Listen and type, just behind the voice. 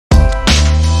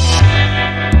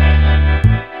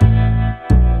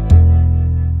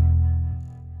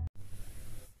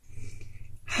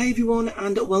everyone,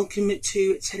 and welcome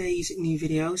to today's new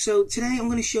video. So today I'm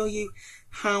going to show you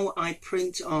how I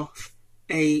print off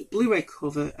a Blu-ray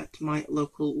cover at my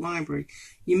local library.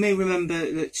 You may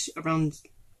remember that around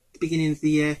the beginning of the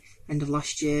year, end of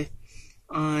last year,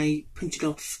 I printed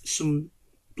off some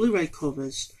Blu-ray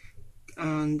covers,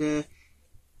 and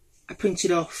I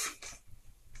printed off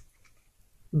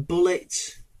Bullet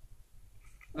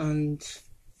and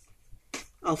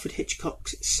Alfred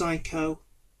Hitchcock's Psycho,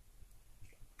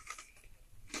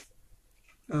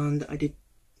 and I did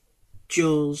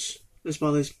Jaws as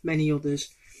well as many others,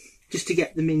 just to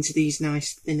get them into these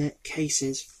nice thinner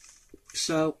cases.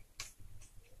 So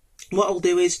what I'll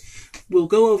do is we'll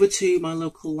go over to my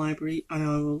local library and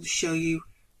I will show you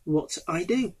what I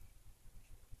do.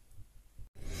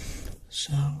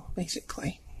 So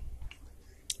basically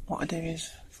what I do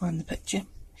is find the picture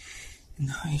in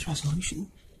the highest resolution,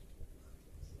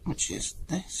 which is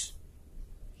this.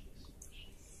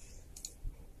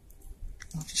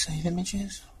 Go to save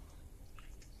images,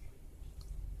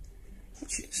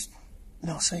 which is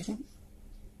not saving.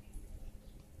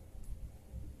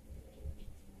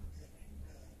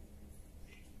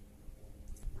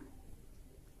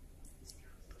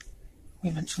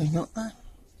 We eventually got there.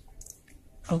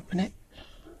 Open it,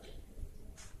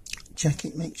 check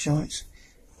it, make sure it's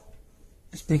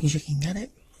as big as you can get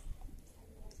it,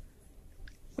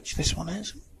 which this one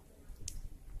is.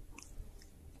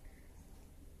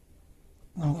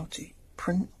 I'll go to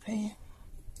print here.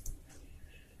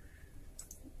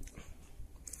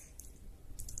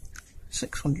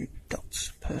 .600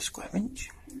 dots per square inch.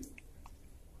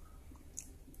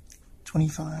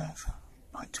 25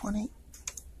 by 20.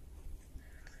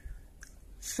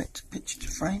 Fit picture to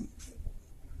frame.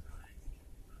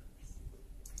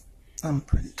 And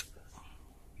print.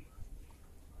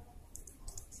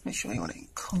 Make sure you want it in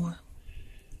colour.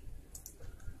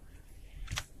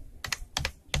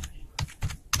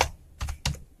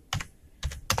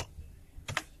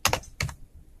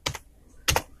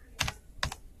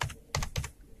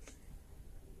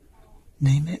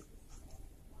 Name it,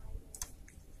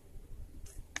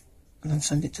 and then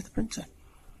send it to the printer.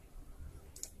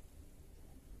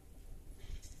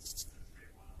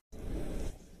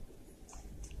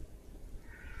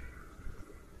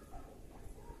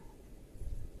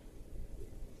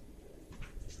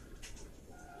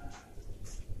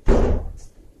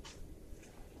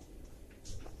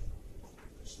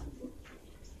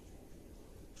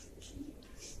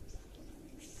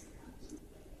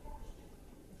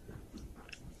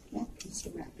 It's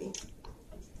wrapping.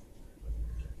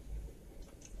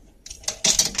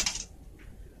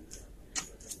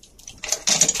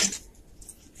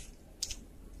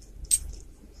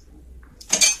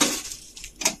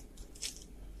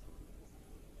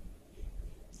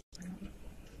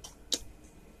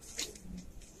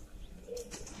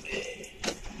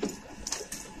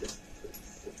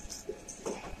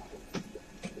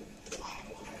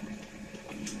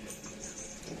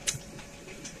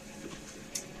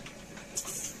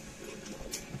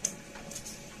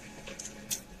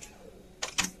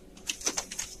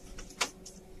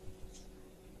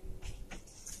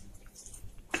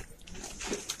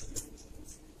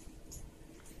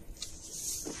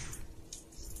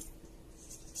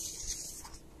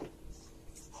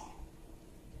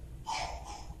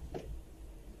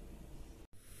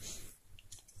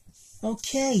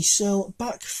 Okay, so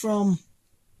back from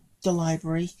the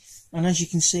library, and as you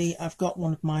can see, I've got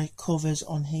one of my covers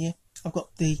on here. I've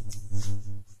got the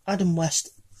Adam West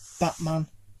Batman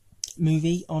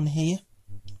movie on here,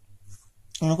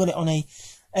 and I've got it on a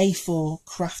A4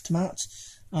 craft mat,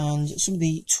 and some of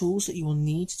the tools that you will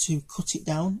need to cut it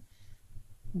down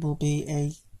will be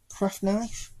a craft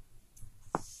knife,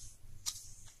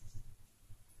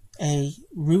 a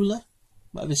ruler,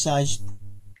 whatever size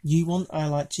you want. I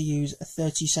like to use a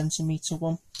 30cm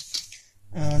one,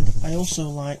 and I also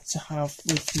like to have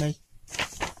with me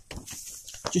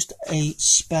just a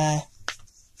spare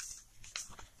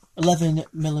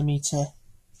 11mm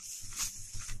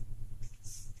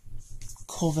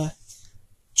cover,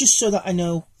 just so that I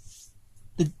know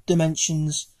the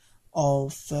dimensions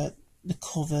of the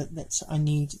cover that I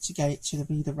need to get it to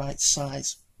be the right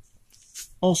size.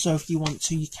 Also, if you want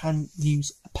to, you can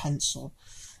use a pencil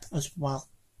as well.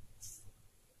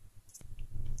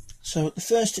 So the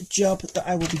first job that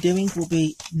I will be doing will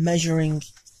be measuring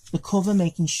the cover,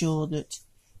 making sure that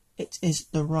it is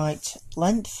the right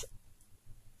length,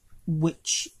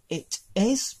 which it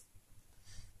is.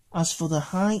 As for the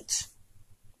height,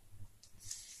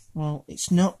 well, it's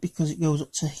not, because it goes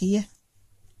up to here.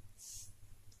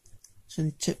 So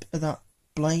the tip of that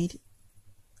blade.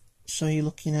 So you're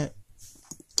looking at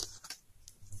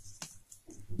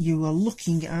you are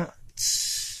looking at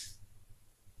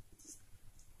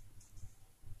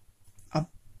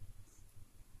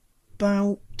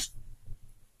about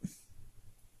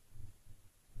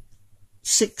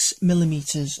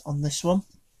 6mm on this one.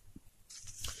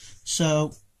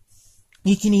 So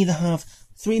you can either have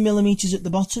 3mm at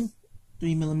the bottom,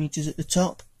 3mm at the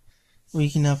top, or you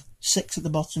can have 6 at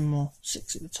the bottom or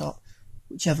 6 at the top,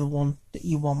 whichever one that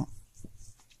you want.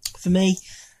 For me,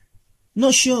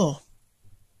 not sure.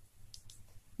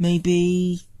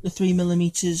 Maybe the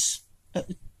 3mm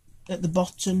at the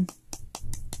bottom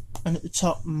and at the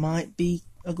top might be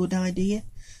a good idea.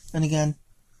 And again,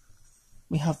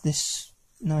 we have this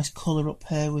nice colour up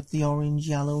here with the orange,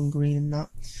 yellow and green and that.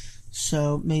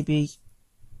 So maybe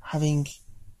having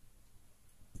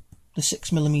the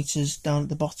 6mm down at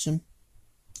the bottom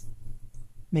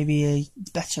maybe a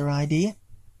better idea.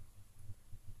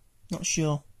 Not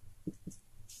sure.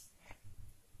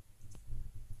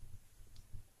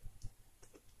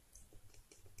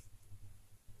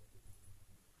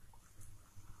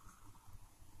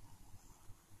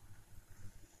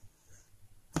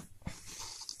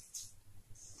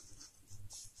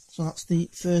 So that's the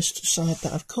first side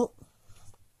that I've cut.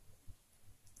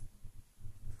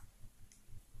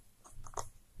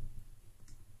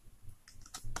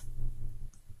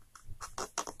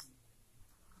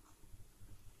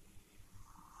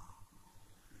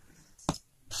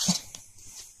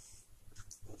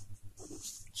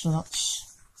 So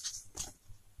that's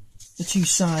the two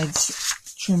sides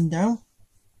trimmed down.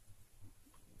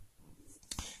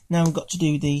 Now we've got to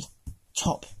do the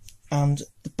top and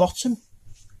the bottom.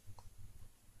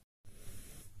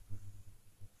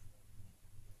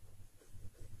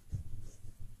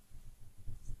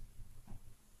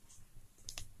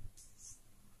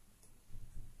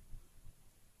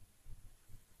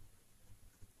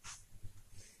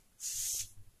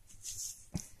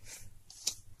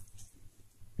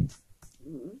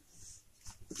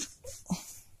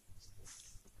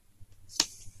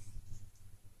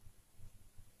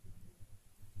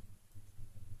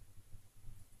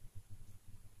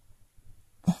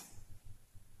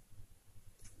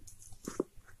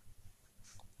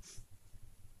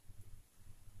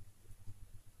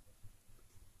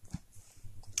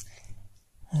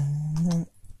 And then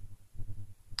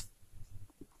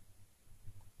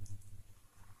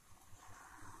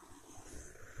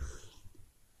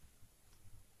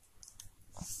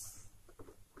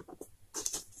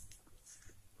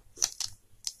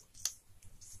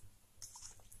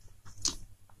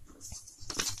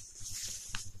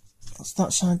that's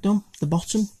that side done, the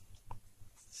bottom.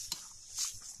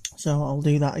 So I'll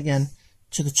do that again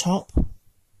to the top.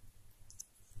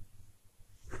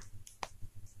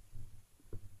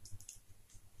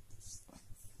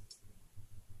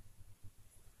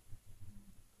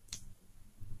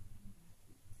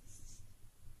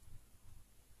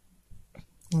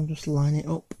 I'll just line it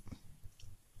up.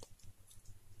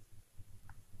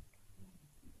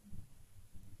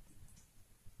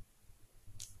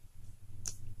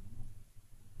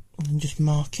 And just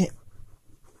mark it.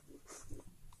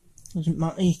 Doesn't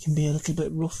matter, you can be a little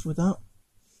bit rough with that.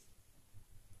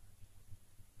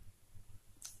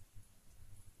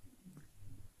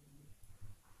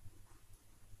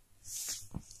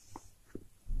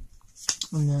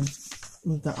 And then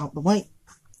move that out the way.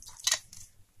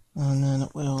 And then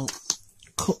we'll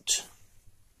cut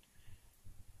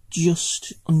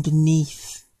just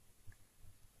underneath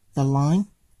the line,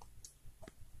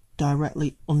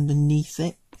 directly underneath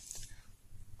it.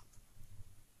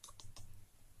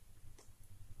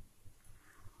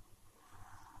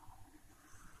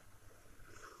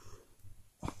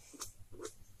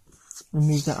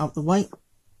 Remove that out the way.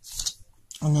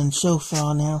 And then so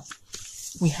far now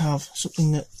we have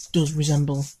something that does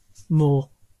resemble more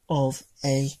of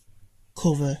a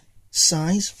cover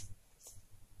size.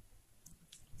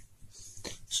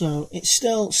 So it's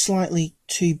still slightly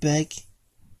too big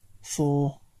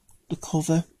for the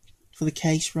cover, for the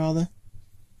case rather.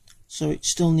 So it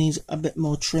still needs a bit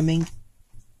more trimming,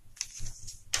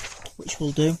 which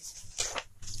we'll do.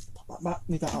 Pop that back,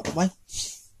 move that out of the way.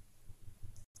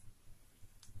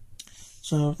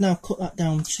 So I've now cut that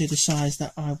down to the size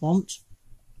that I want.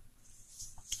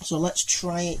 So let's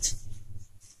try it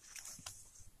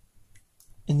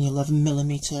in the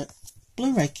 11mm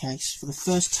Blu-ray case for the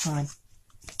first time.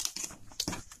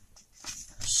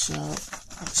 So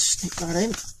let's stick that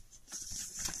in.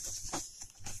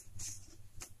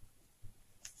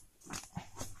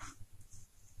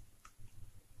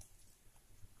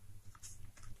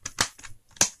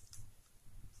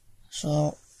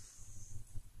 So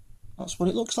that's what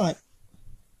it looks like.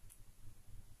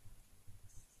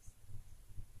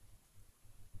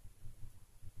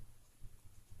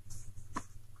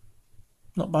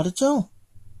 not bad at all.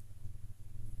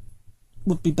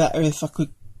 Would be better if I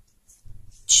could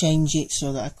change it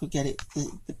so that I could get it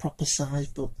the proper size,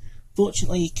 but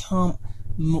fortunately you can't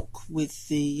muck with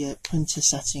the printer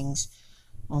settings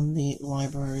on the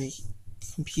library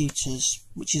computers,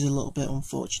 which is a little bit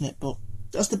unfortunate, but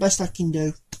that's the best I can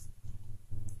do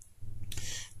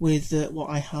with what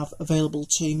I have available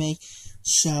to me.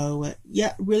 So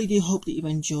yeah, really do hope that you've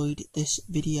enjoyed this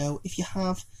video. If you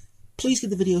have, please give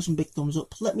the video some big thumbs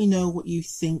up. Let me know what you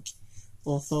think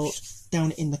or thought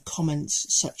down in the comments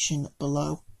section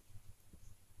below.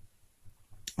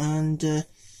 And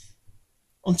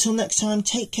until next time,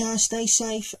 take care, stay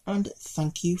safe, and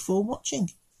thank you for watching.